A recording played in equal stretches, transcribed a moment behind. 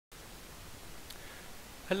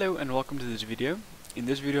Hello and welcome to this video. In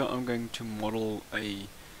this video I'm going to model a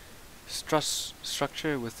truss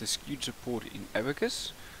structure with the skewed support in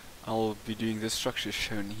ABAQUS. I'll be doing this structure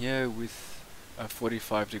shown here with a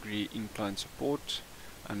 45-degree incline support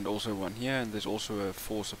and also one here, and there's also a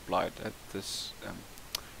force applied at this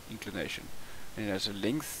inclination. And it has a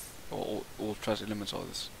length, all truss elements are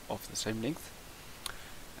of the same length.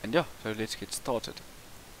 And yeah, so let's get started.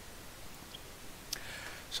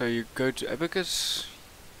 So you go to ABAQUS,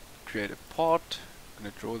 create a part. I'm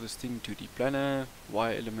going to draw this thing 2D planner,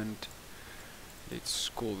 Y element. Let's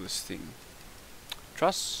call this thing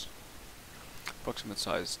truss. Approximate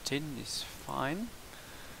size 10 is fine.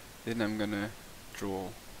 Then I'm going to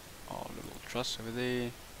draw our little truss over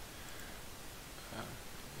there.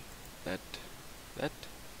 That.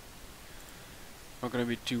 Not going to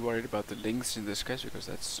be too worried about the lengths in this case because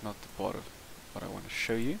that's not the part of what I want to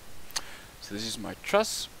show you. So this is my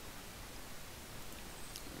truss.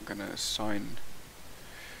 I'm gonna assign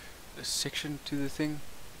a section to the thing.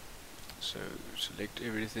 So select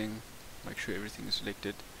everything, make sure everything is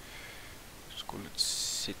selected. Just call it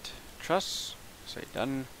set truss. Say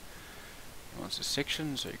done. It wants a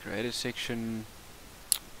section, so you create a section.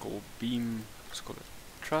 Call beam. Let's call it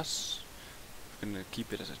truss. I'm gonna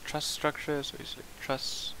keep it as a truss structure, so you select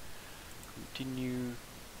truss. Continue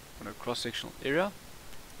on a cross-sectional area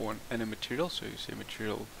or and a material. So you say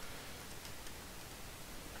material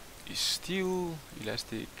is steel,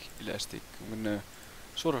 elastic. I'm gonna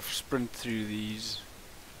sort of sprint through these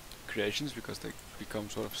creations because they become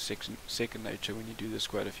sort of second nature when you do this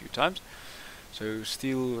quite a few times. So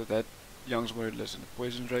steel, that Young's modulus and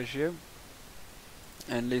Poisson's ratio,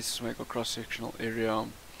 and let's make a cross-sectional area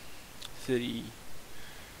 30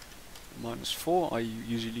 minus 4. I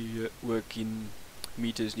usually work in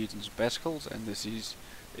meters, newtons, pascals, and this is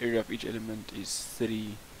the area of each element is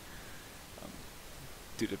 30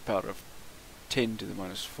 to the power of 10 to the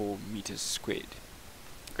minus 4 meters squared.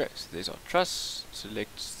 Okay, so there's our truss.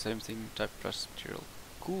 Select same thing, type truss material.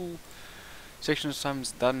 Cool. Section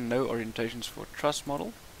assignments done. No orientations for truss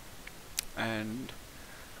model, and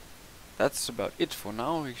that's about it for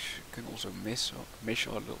now. We can also mesh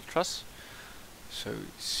our little truss. So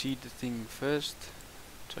seed the thing first.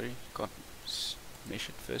 Sorry, can't mesh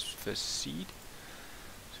it first. First seed.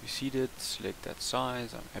 So we seed it. Select that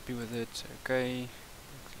size. I'm happy with it. So okay.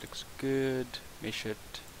 Looks good. Mesh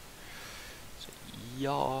it. So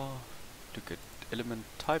yeah. Look at element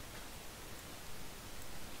type.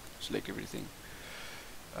 Select everything.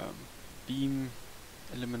 Beam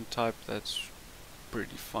element type. That's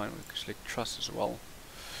pretty fine. We can select truss as well.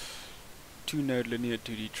 2-node linear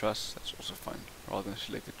 2D truss. That's also fine. Rather than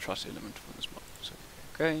select the truss element for this model. So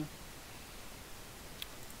okay.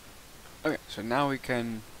 Okay. So now we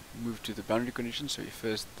can move to the boundary conditions. So we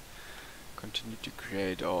first continue to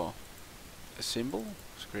create our assemble.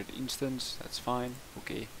 So create an instance, that's fine.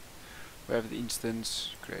 Okay. We have the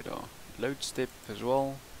instance, create our load step as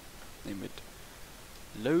well. Name it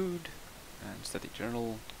load and static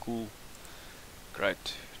general. Cool.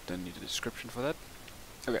 Great. Don't need a description for that.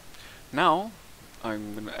 Okay. Now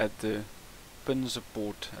I'm gonna add the pin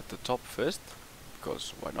support at the top first,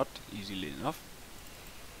 because why not? Easily enough.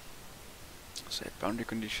 Set boundary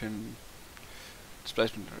condition.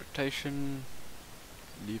 Displacement and rotation,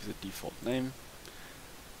 leave the default name,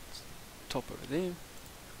 top over there,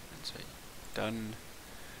 and say done.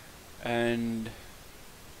 And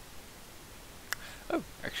oh,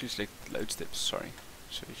 actually select load steps, sorry.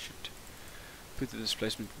 So you should put the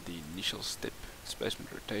displacement in the initial step.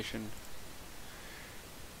 Displacement rotation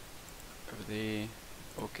over there,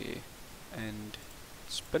 okay, and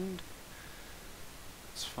spin.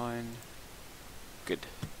 That's fine. Good.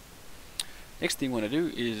 Next thing I want to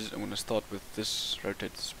do is I'm going to start with this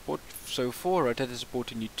rotator support. So for rotator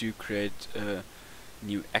support you need to create a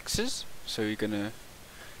new axis. So you're going to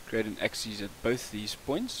create an axis at both these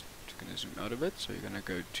points. Just going to zoom out a bit. So you're going to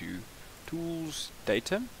go to Tools,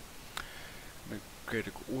 Datum. I'm going to create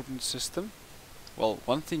a coordinate system. Well,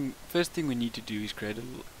 first thing we need to do is create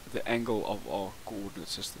the angle of our coordinate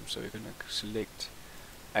system. So you're going to select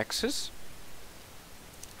Axis.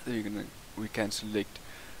 Then we can select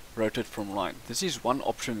rotate from line. This is one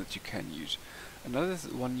option that you can use. Another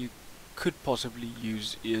one you could possibly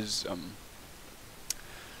use is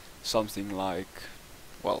something like,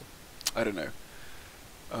 well, I don't know,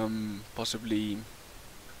 possibly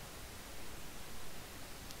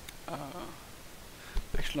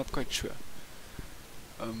actually not quite sure.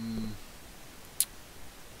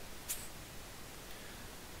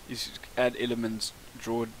 Is add elements,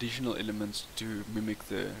 draw additional elements to mimic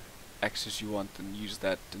the axis you want and use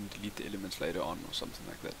that and delete the elements later on or something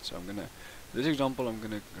like that. So I'm gonna, for this example, I'm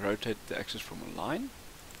gonna rotate the axis from a line.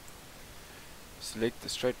 Select the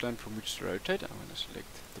straight line from which to rotate. I'm gonna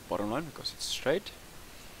select the bottom line because it's straight.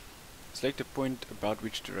 Select a point about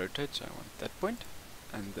which to rotate, so I want that point.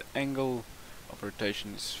 And the angle of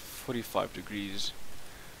rotation is 45 degrees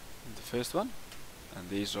in the first one. And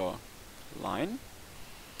these are line.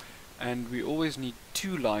 And we always need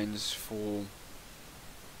two lines for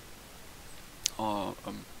our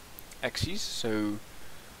axes, so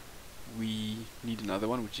we need another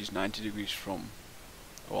one which is 90 degrees from,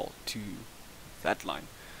 well, to that line.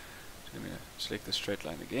 So I'm going to select the straight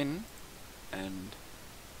line again and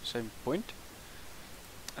same point,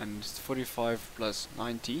 and 45 plus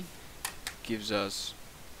 90 gives us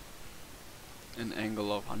an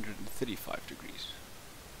angle of 135 degrees,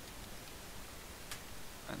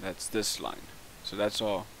 and that's this line. So that's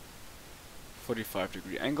our 45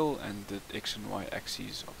 degree angle and the x and y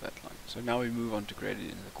axes of that line. So now we move on to create it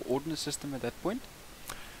in the coordinate system at that point.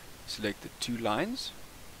 Select the two lines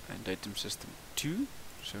and datum system 2.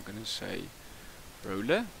 So we're going to say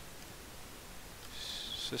roller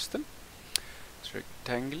system. It's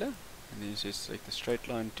rectangular, and then it says select the straight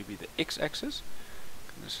line to be the x-axis.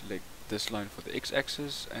 I'm going to select this line for the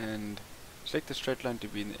x-axis and select the straight line to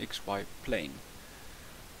be in the xy plane.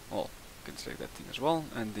 Well, you can select that thing as well,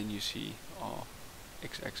 and then you see our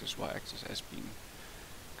x-axis, y-axis has been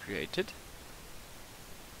created.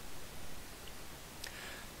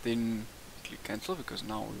 Then click cancel because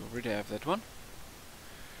now we already have that one.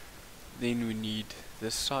 Then we need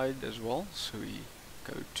this side as well, so we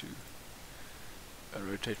go to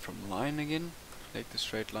rotate from line again, select the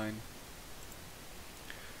straight line,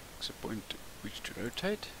 it's a point which to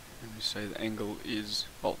rotate, and we say the angle is,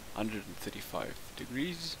 well, 135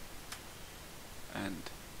 degrees, and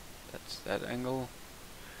that's that angle.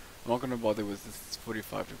 I'm not going to bother with this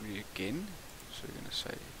 45 degree again, so we're going to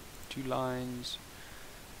say two lines,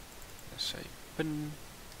 let's say pin,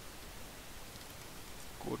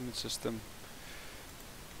 coordinate system,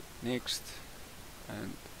 next,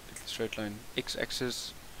 and the straight line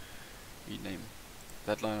x-axis, we name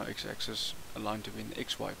that line our x-axis, a line to be in the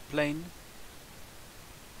xy plane,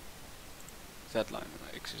 that line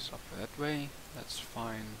our x is up that way, that's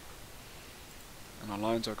fine, and our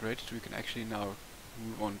lines are created. We can actually now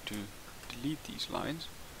move on to delete these lines.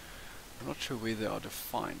 I'm not sure where they are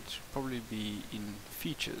defined, it should probably be in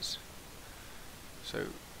features. So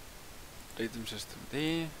datum system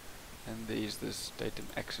there, and there's this datum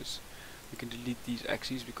axis. We can delete these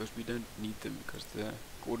axes because we don't need them because the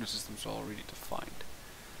coordinate systems are already defined.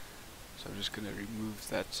 So I'm just going to remove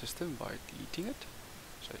that system by deleting it.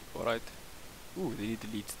 So alright, ooh, they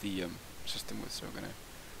delete the system with, so I'm going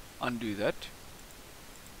to undo that,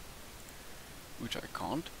 which I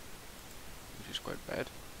can't, which is quite bad.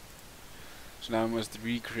 So now I must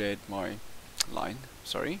recreate my line,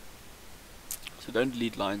 sorry. So don't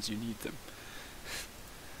delete lines, you need them.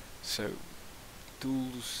 So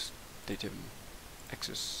tools, datum,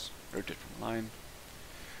 axis, rotate from line,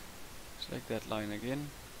 select that line again,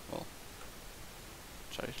 well,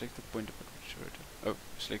 sorry, select the point about which to rotate, oh,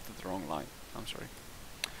 selected the wrong line, I'm sorry.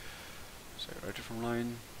 So rotate from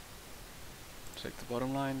line, select the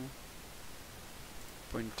bottom line,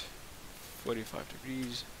 point 45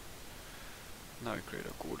 degrees, now we create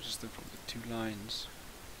a coordinate system from the two lines,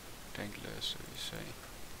 rectangular, so we say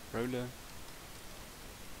roller.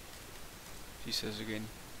 He says again,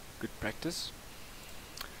 good practice.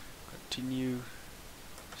 Continue.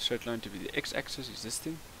 Straight line to be the x-axis is this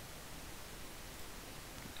thing.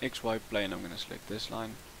 XY plane, I'm going to select this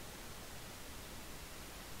line,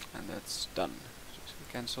 and that's done. So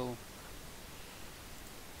cancel.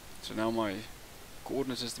 So now my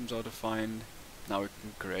coordinate systems are defined. Now we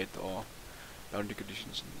can create our boundary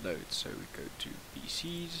conditions and loads. So we go to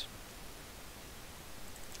PCs.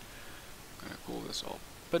 I'm going to call this our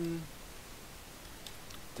pin.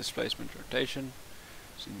 Displacement rotation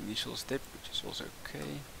is the initial step, which is also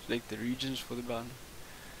okay. Select the regions for the bound.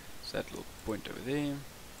 So that little point over there.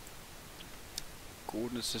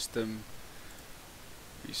 Coordinate system,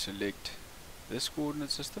 we select this coordinate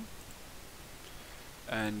system,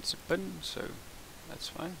 and it's a pin, so that's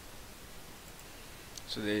fine.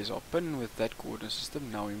 So there's our pin with that coordinate system.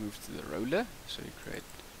 Now we move to the roller, so we create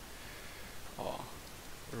our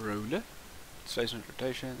roller. Displacement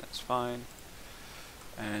rotation, that's fine.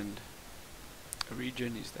 And a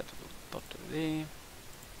region is that little dot over there,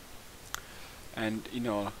 and in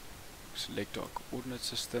our select our coordinate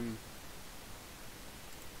system,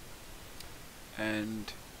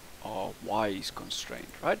 and our y is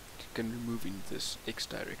constrained, right? You can move in this x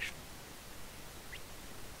direction.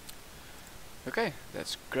 Okay,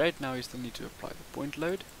 that's great. Now we still need to apply the point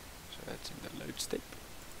load. So that's in the load step.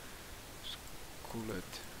 Just call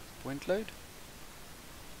it point load.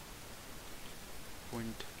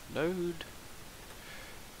 Point load.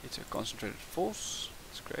 It's a concentrated force.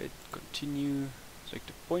 It's great. Continue. Select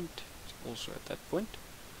a point. It's also at that point.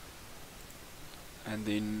 And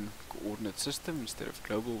then coordinate system. Instead of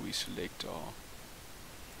global, we select our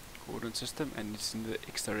coordinate system, and it's in the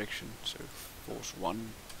x direction. So force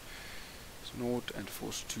 1 is 0, and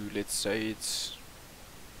force 2, let's say it's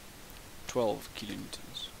 12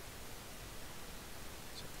 kilonewtons.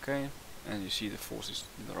 It's okay. And you see the force is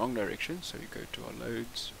in the wrong direction, so we go to our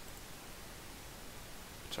loads.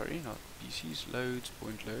 Sorry, not PCs, loads,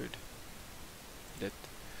 point load. Let,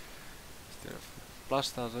 instead of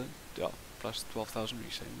plus 1000, plus 12,000,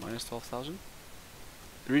 we say minus 12,000.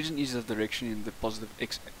 The reason is the direction in the positive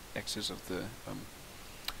x-axis of the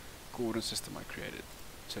coordinate system I created.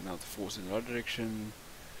 So now the force in the right direction,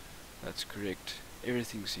 that's correct.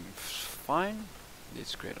 Everything seems fine.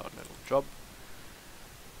 Let's create our little job.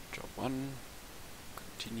 Job 1,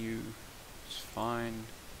 continue, it's fine,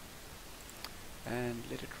 and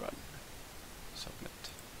let it run. Submit.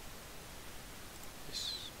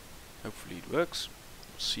 Yes, hopefully it works.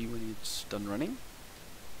 We'll see when it's done running.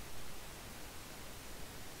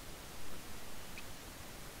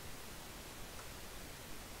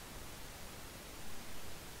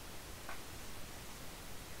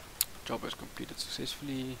 Job was completed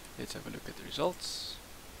successfully. Let's have a look at the results.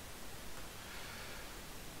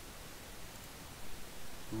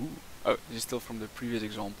 Ooh. Oh, this is still from the previous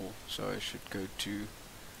example, so I should go to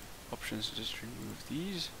options, just remove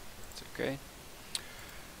these. It's okay.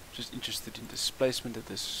 Just interested in displacement at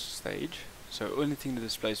this stage. So only thing the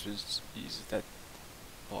displacement is that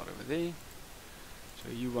part over there. So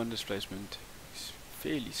U1 displacement is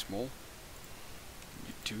fairly small.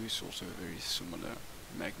 U2 is also very similar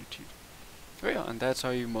magnitude. So yeah, and that's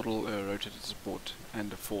how you model a rotated support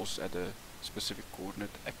and a force at a specific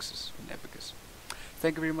coordinate axis in ABAQUS.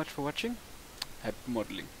 Thank you very much for watching. Happy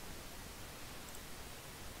modeling.